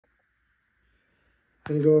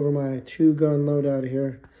Gonna go over my 2-gun loadout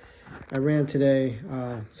here. I ran today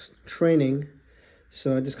training,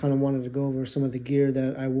 so I just kind of wanted to go over some of the gear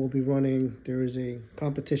that I will be running. There is a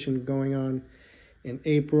competition going on in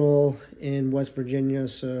April in West Virginia,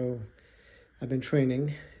 so I've been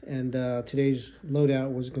training, and today's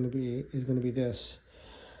loadout is going to be this.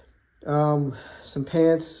 Some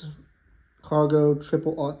pants, cargo,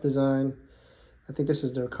 triple aught design. I think this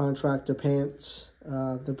is their contractor pants.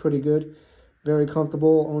 They're pretty good, very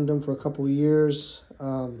comfortable. Owned them for a couple of years.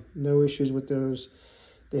 No issues with those.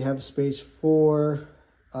 They have space for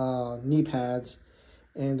knee pads,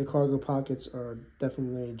 and the cargo pockets are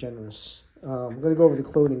definitely generous. I'm going to go over the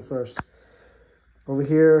clothing first. Over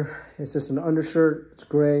here, it's just an undershirt. It's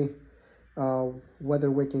gray,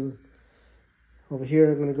 weather wicking. Over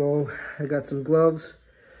here, I got some gloves,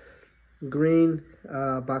 green,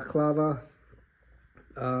 baklava,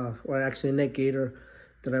 or actually a neck gaiter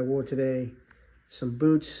that I wore today. Some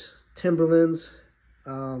boots, Timberlands,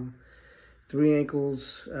 3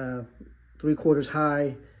 ankles, 3/4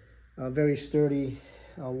 high, very sturdy,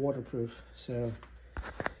 waterproof. So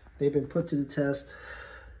they've been put to the test.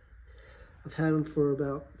 I've had them for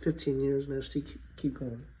about 15 years now. Still keep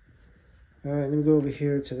going. All right, let me go over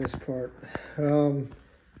here to this part. On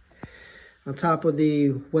top of the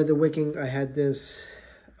weather wicking, I had this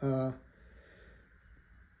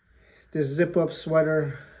this zip-up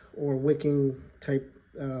sweater or wicking type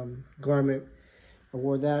garment. I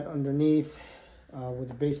wore that underneath with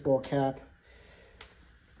a baseball cap.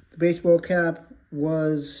 The baseball cap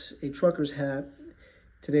was a trucker's hat.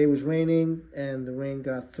 Today was raining, and the rain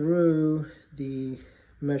got through the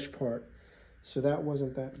mesh part, so that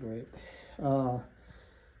wasn't that great.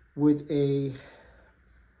 With I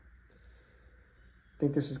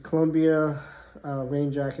think this is Columbia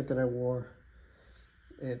rain jacket that I wore.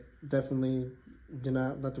 It definitely did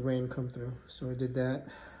not let the rain come through, so I did that.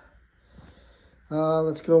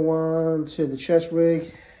 Let's go on to the chest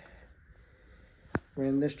rig.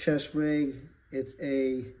 Ran this chest rig.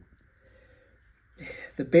 The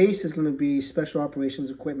base is going to be special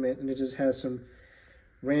operations equipment, and it just has some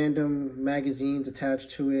random magazines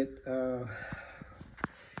attached to it.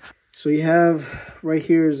 So you have right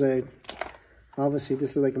here is obviously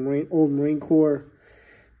this is like a old Marine Corps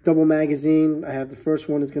double magazine. I have the first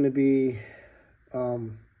one is going to be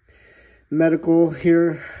medical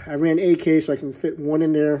here. I ran AK so I can fit one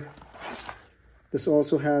in there. This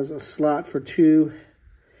also has a slot for 2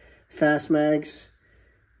 fast mags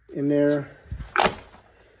in there.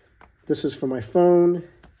 This is for my phone,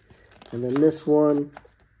 and then this one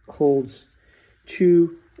holds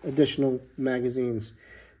 2 additional magazines.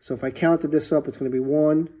 So if I counted this up, it's going to be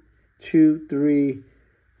 1, 2, 3,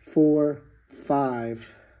 4,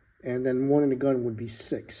 5, and then 1 in the gun would be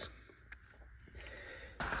 6.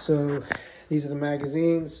 So these are the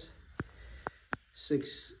magazines.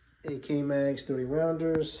 6 AK mags, 30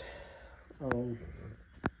 rounders. And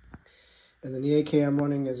then the AK I'm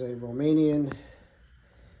running is a Romanian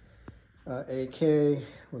AK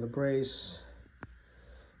with a brace,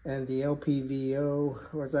 and the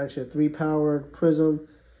LPVO, or it's actually a 3-powered Prism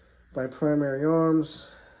by Primary Arms,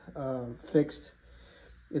 fixed.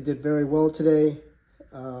 It did very well today.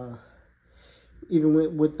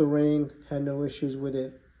 Even with the rain, had no issues with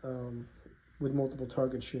it, with multiple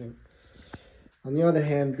target shooting. On the other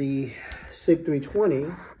hand, the SIG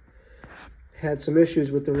 320 had some issues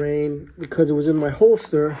with the rain because it was in my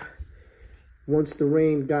holster. Once the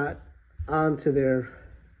rain got onto there,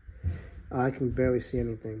 I can barely see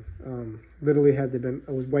anything. Literally I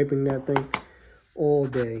was wiping that thing all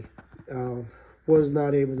day. Was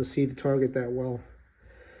not able to see the target that well.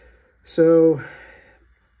 So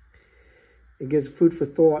it gives food for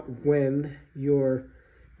thought when you're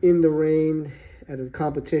in the rain at a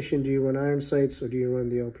competition. Do you run iron sights or do you run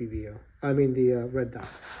the LPVO? I mean the red dot.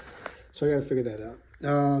 So I gotta figure that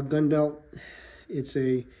out. Gun belt, it's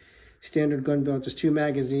a standard gun belt, just 2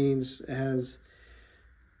 magazines. It has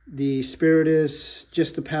the Spiritus,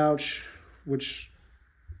 just a pouch, which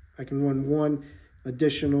I can run 1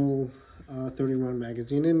 additional 30-round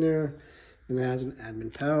magazine in there. And it has an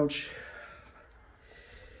admin pouch.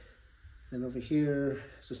 Then over here,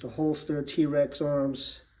 just a holster, T-Rex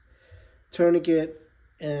arms, tourniquet,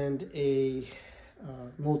 and a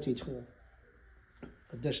multi-tool.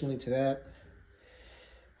 Additionally to that,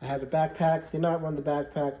 I have a backpack. Did not run the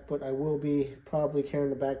backpack, but I will be probably carrying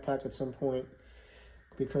the backpack at some point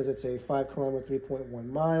because it's a 5-kilometer, 3.1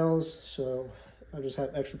 miles. So I'll just have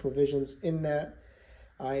extra provisions in that,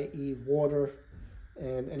 i.e. water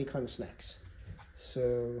and any kind of snacks.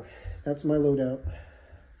 So that's my loadout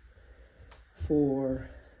for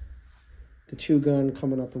the 2-gun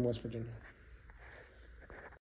coming up in West Virginia.